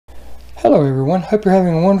Hello everyone, hope you're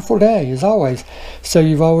having a wonderful day as always. So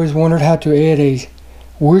you've always wondered how to add a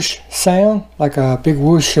whoosh sound, like a big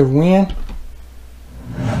whoosh of wind?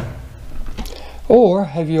 Or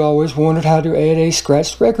have you always wondered how to add a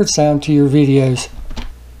scratched record sound to your videos?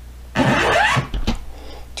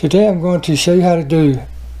 Today I'm going to show you how to do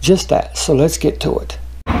just that, so let's get to it.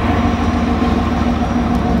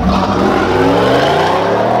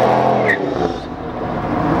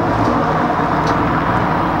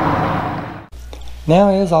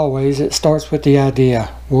 Now, as always, it starts with the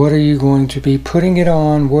idea. What are you going to be putting it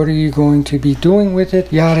on? What are you going to be doing with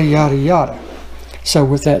it? Yada, yada, yada. So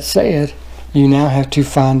with that said, you now have to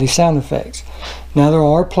find the sound effects. Now, there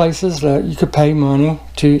are places that you could pay money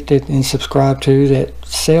to and subscribe to that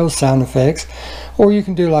sell sound effects. Or you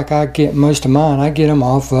can do like I get most of mine. I get them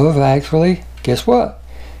off of, actually, guess what?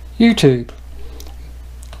 YouTube.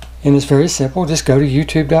 And it's very simple. Just go to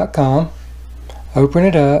youtube.com, open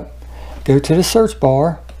it up, go to the search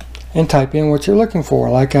bar and type in what you're looking for,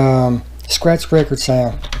 like scratched record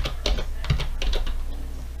sound.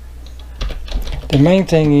 The main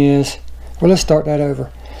thing is, well, let's start that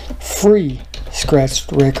over. Free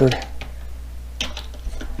scratched record.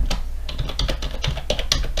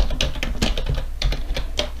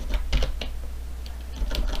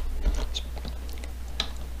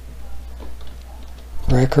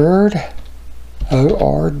 Record,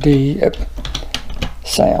 O-R-D,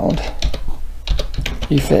 sound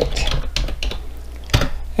effect,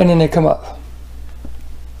 and then they come up.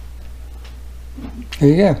 There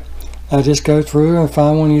you go. Now just go through and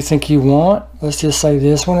find one you think you want. Let's just say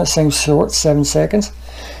this one. It seems short, 7 seconds.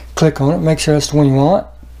 Click on it, make sure that's the one you want,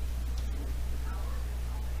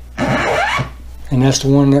 and that's the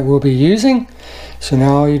one that we'll be using. So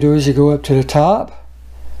now all you do is you go up to the top,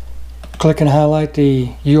 click and highlight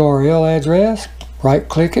the URL address, right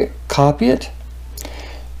click it, copy it,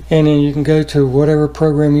 and then you can go to whatever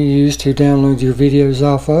program you use to download your videos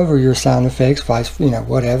off of, or your sound effects,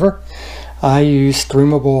 whatever. I use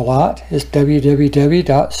Streamable a lot. It's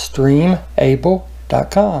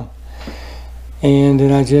www.streamable.com. And then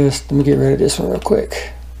let me get rid of this one real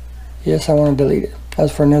quick. Yes, I want to delete it.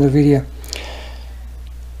 That's for another video.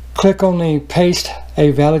 Click on the paste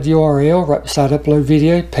a valid URL right beside upload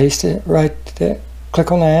video. Paste it right there.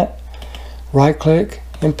 Click on that. Right click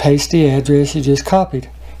and paste the address you just copied,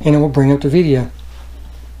 and it will bring up the video.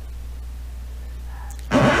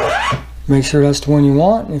 Make sure that's the one you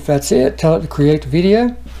want, and if that's it, tell it to create the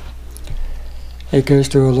video. It goes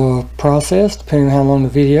through a little process depending on how long the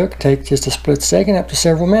video can take, just a split second up to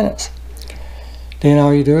several minutes. Then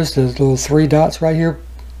all you do is the little 3 dots right here,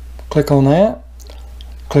 click on that,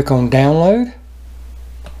 click on download,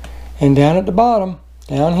 and down at the bottom,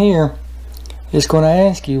 down here, it's going to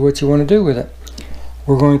ask you what you want to do with it.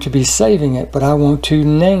 We're going to be saving it, but I want to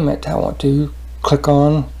name it. I want to click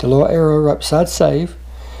on the little arrow right beside save,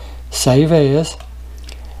 save as,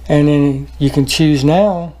 and then you can choose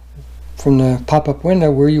now from the pop-up window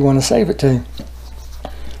where you want to save it to.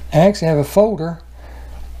 I actually have a folder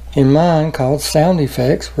in mine called sound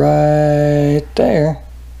effects right there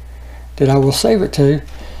that I will save it to,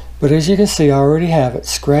 but as you can see I already have it,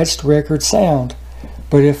 scratched record sound.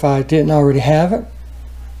 But if I didn't already have it,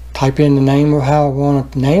 type in the name of how I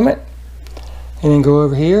want to name it, and then go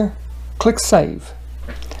over here, click save,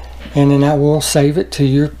 and then that will save it to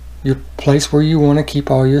your place where you want to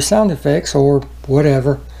keep all your sound effects or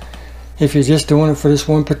whatever. If you're just doing it for this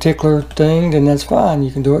one particular thing, then that's fine.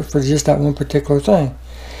 You can do it for just that one particular thing.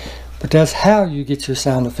 But that's how you get your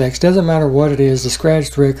sound effects. Doesn't matter what it is, the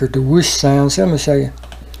scratched record, the whoosh sounds. Let me show you.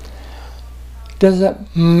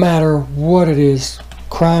 Doesn't matter what it is.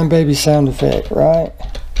 Crying baby sound effect, right?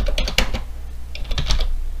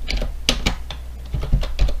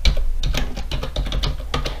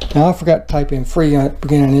 Now I forgot to type in free at the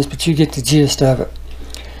beginning of this, but you get the gist of it.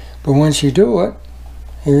 But once you do it,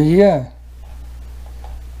 here you go.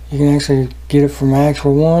 You can actually get it from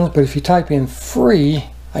actual ones, but if you type in free,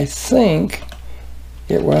 I think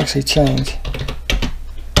it will actually change.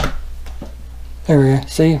 There we go.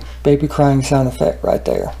 See? Baby crying sound effect right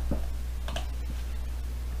there.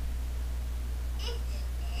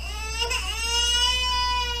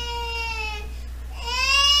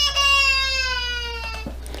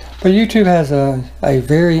 But YouTube has a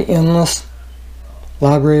very endless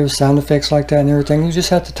library of sound effects like that and everything. You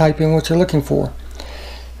just have to type in what you're looking for,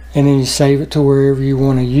 and then you save it to wherever you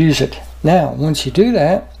want to use it. Now, once you do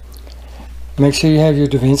that, make sure you have your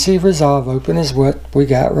Davinci Resolve open, is what we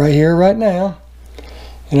got right here, right now.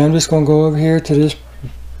 And I'm just going to go over here to this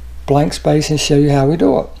blank space and show you how we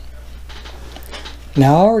do it.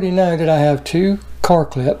 Now, I already know that I have 2 car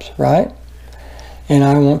clips, right? and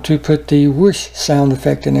I want to put the whoosh sound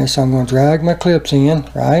effect in there. So I'm going to drag my clips in,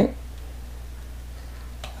 right?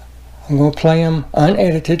 I'm going to play them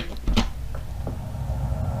unedited.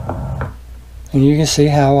 And you can see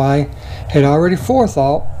how I had already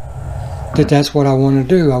forethought that that's what I want to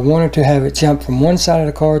do. I wanted to have it jump from one side of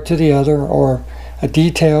the car to the other, or a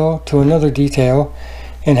detail to another detail,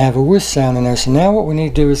 and have a whoosh sound in there. So now what we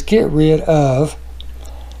need to do is get rid of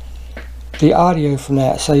the audio from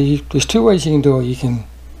that. So there's two ways you can do it. You can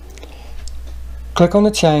click on the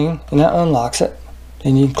chain and that unlocks it.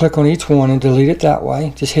 Then you can click on each one and delete it that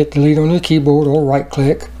way. Just hit delete on your keyboard or right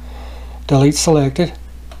click, delete selected.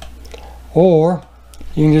 Or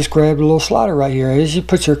you can just grab the little slider right here. As you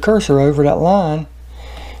put your cursor over that line,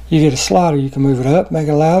 you get a slider. You can move it up, make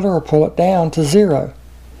it louder, or pull it down to 0.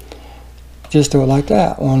 Just do it like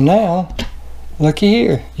that. Well, now, looky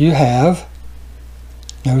here. You have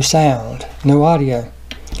no sound, no audio.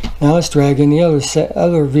 Now let's drag in the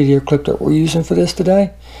other video clip that we're using for this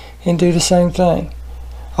today and do the same thing.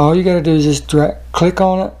 All you got to do is just click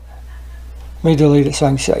on it. Let me delete it so I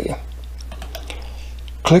can show you.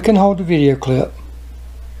 Click and hold the video clip.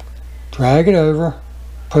 Drag it over,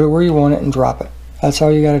 put it where you want it, and drop it. That's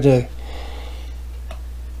all you got to do.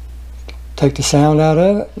 Take the sound out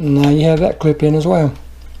of it, and now you have that clip in as well.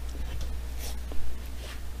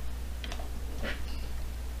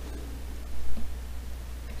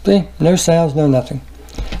 See, no sounds, no nothing.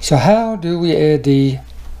 So how do we add the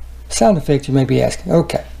sound effect, you may be asking?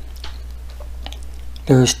 Okay.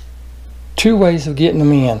 There's two ways of getting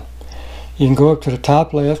them in. You can go up to the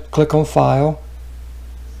top left, click on File,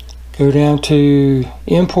 go down to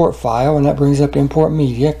Import File, and that brings up Import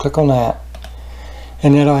Media. Click on that.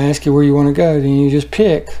 And then I'll ask you where you want to go. Then you just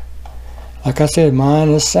pick. Like I said, mine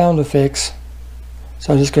is sound effects.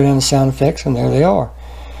 So I just go down to sound effects, and there they are.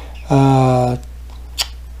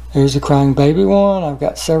 There's the crying baby one. I've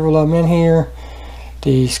got several of them in here.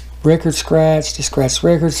 The record scratch, the scratch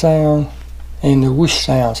record sound, and the whoosh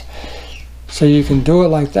sounds. So you can do it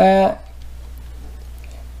like that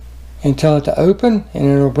and tell it to open, and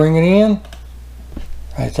it'll bring it in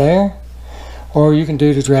right there. Or you can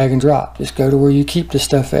do the drag and drop. Just go to where you keep the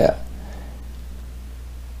stuff at.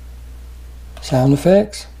 Sound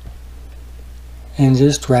effects, and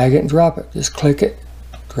just drag it and drop it. Just click it,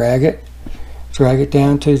 drag it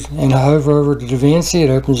down to, and hover over to Davinci. It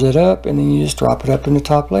opens it up, and then you just drop it up in the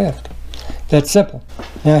top left. That's simple.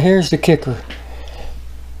 Now here's the kicker.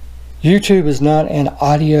 YouTube is not an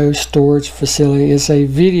audio storage facility, it's a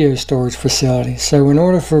video storage facility. So in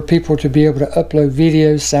order for people to be able to upload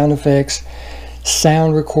videos, sound effects,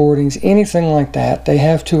 sound recordings, anything like that, they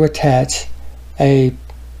have to attach a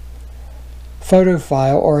photo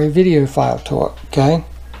file or a video file to it, okay?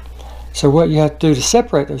 So what you have to do to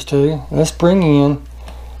separate those two, let's bring in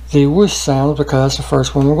the whoosh sound, because that's the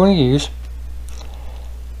first one we're going to use.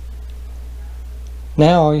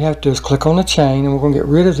 Now all you have to do is click on the chain, and we're going to get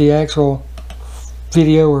rid of the actual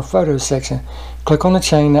video or photo section. Click on the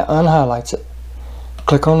chain, that unhighlights it.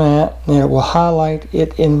 Click on that, and it will highlight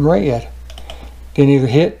it in red. Then either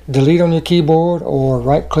hit delete on your keyboard or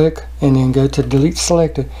right click and then go to delete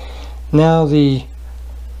selected. Now the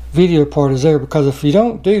video part is there, because if you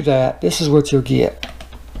don't do that, this is what you'll get.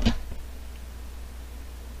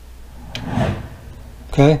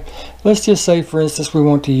 Okay, let's just say for instance we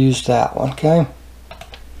want to use that one. Okay,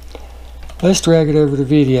 let's drag it over to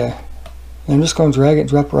video. I'm just going to drag it,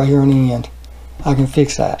 drop it right here on the end. I can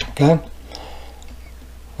fix that. Okay,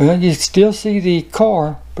 well, you still see the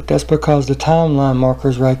car, but that's because the timeline marker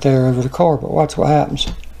is right there over the car. But watch what happens.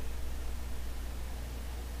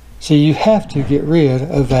 See, you have to get rid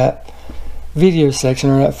of that video section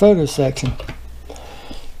or that photo section.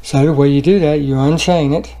 So the way you do that, you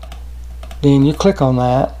unchain it, then you click on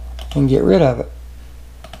that and get rid of it.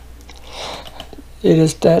 It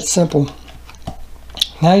is that simple.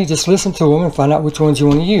 Now you just listen to them and find out which ones you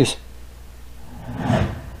want to use.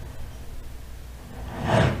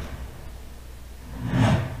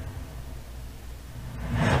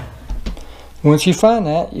 Once you find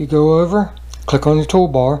that, you go over, click on your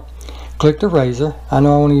toolbar, click the razor. I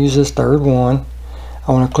know I want to use this third one.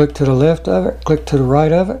 I want to click to the left of it, click to the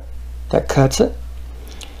right of it. That cuts it.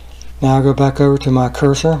 Now I go back over to my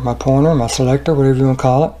cursor, my pointer, my selector, whatever you want to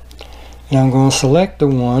call it. And I'm going to select the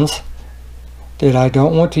ones that I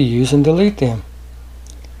don't want to use and delete them.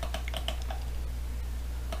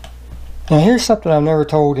 Now here's something I've never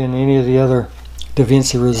told in any of the other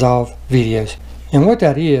Davinci Resolve videos. And what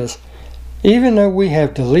that is, even though we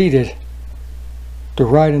have deleted the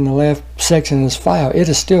right and the left section of this file, it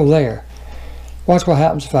is still there. Watch what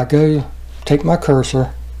happens if I go, take my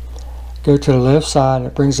cursor, go to the left side, and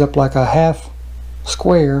it brings up like a half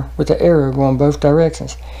square with the arrow going both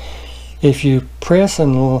directions. If you press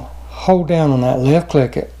and hold down on that, left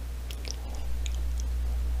click it,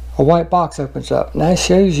 a white box opens up and that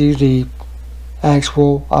shows you the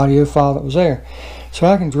actual audio file that was there. So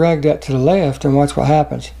I can drag that to the left and watch what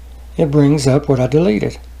happens. It brings up what I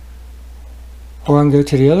deleted. Or I can go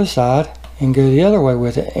to the other side and go the other way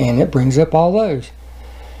with it and it brings up all those.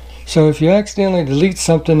 So if you accidentally delete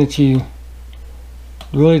something that you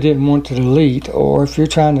really didn't want to delete, or if you're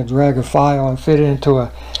trying to drag a file and fit it into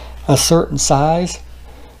a certain size,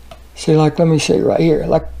 see, like, let me show you right here,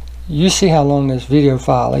 like, you see how long this video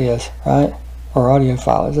file is, right, or audio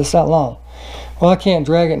file is. It's that long. Well, I can't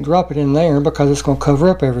drag it and drop it in there because it's going to cover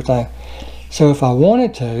up everything. So if I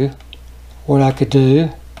wanted to, what I could do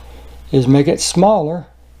is make it smaller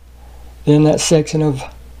than that section of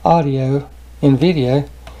audio and video,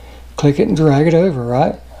 click it and drag it over,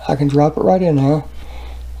 right? I can drop it right in there,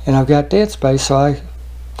 and I've got dead space, so I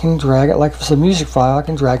can drag it. Like if it's a music file, I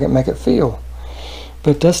can drag it and make it fill.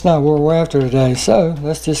 But that's not what we're after today, so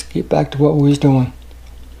let's just get back to what we was doing.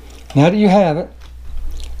 Now that you have it,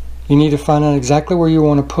 you need to find out exactly where you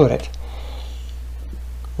want to put it.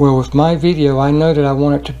 Well, with my video, I know that I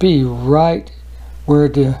want it to be right where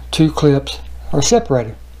the two clips are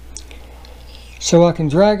separated. So I can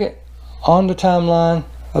drag it on the timeline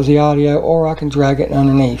of the audio, or I can drag it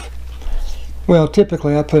underneath. Well,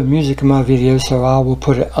 typically I put music in my video, so I will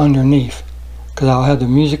put it underneath, because I'll have the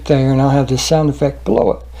music there and I'll have the sound effect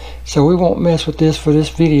below it. So we won't mess with this for this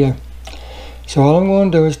video. So all I'm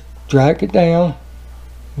going to do is drag it down,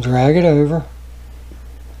 drag it over,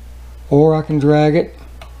 or I can drag it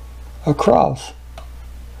across,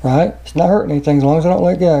 right? It's not hurting anything as long as I don't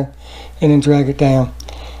let go, and then drag it down.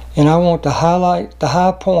 And I want to highlight the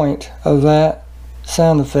high point of that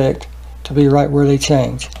sound effect to be right where they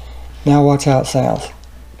change. Now watch how it sounds.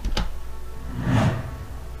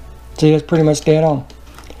 See, that's pretty much dead on.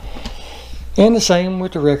 And the same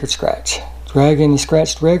with the record scratch. Drag in the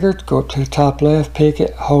scratched record, go up to the top left, pick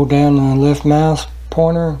it, hold down the left mouse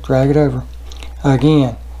pointer, drag it over.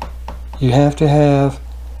 Again, you have to have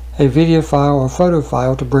a video file or photo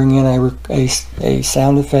file to bring in a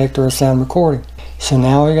sound effect or a sound recording. So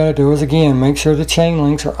now all you got to do is, again, make sure the chain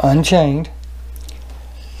links are unchained.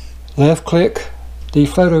 Left click the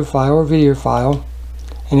photo file or video file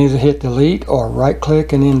and either hit delete or right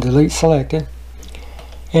click and then delete selected,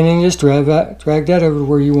 and then just drag that over to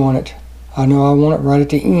where you want it. I know I want it right at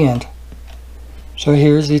the end. So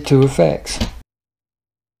here's the two effects.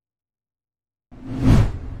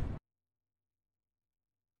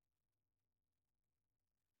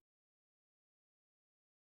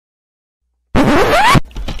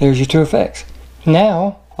 There's your two effects.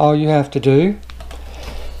 Now all you have to do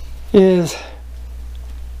is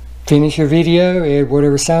finish your video, add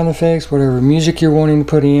whatever sound effects, whatever music you're wanting to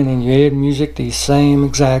put in, and you add music the same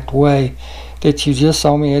exact way that you just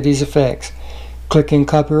saw me add these effects. Click in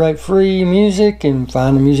copyright free music and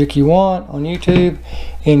find the music you want on YouTube,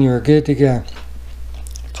 and you're good to go.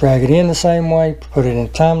 Drag it in the same way, put it in the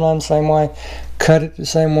timeline the same way, cut it the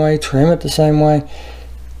same way, trim it the same way.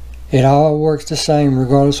 It all works the same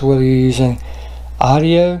regardless of whether you're using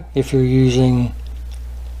audio, if you're using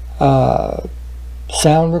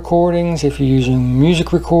sound recordings, if you're using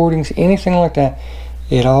music recordings, anything like that.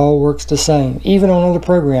 It all works the same, even on other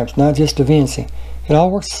programs, not just Davinci. It all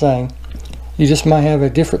works the same. You just might have a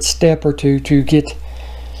different step or two to get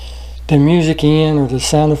the music in or the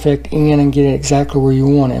sound effect in and get it exactly where you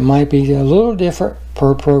want it. It might be a little different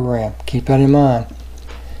per program. Keep that in mind.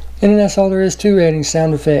 And then that's all there is to adding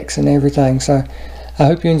sound effects and everything. So I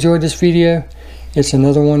hope you enjoyed this video. It's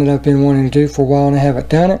another one that I've been wanting to do for a while and I haven't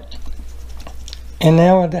done it. And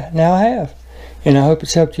now I have. And I hope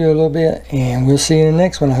it's helped you a little bit. And we'll see you in the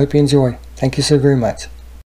next one. I hope you enjoy. Thank you so very much.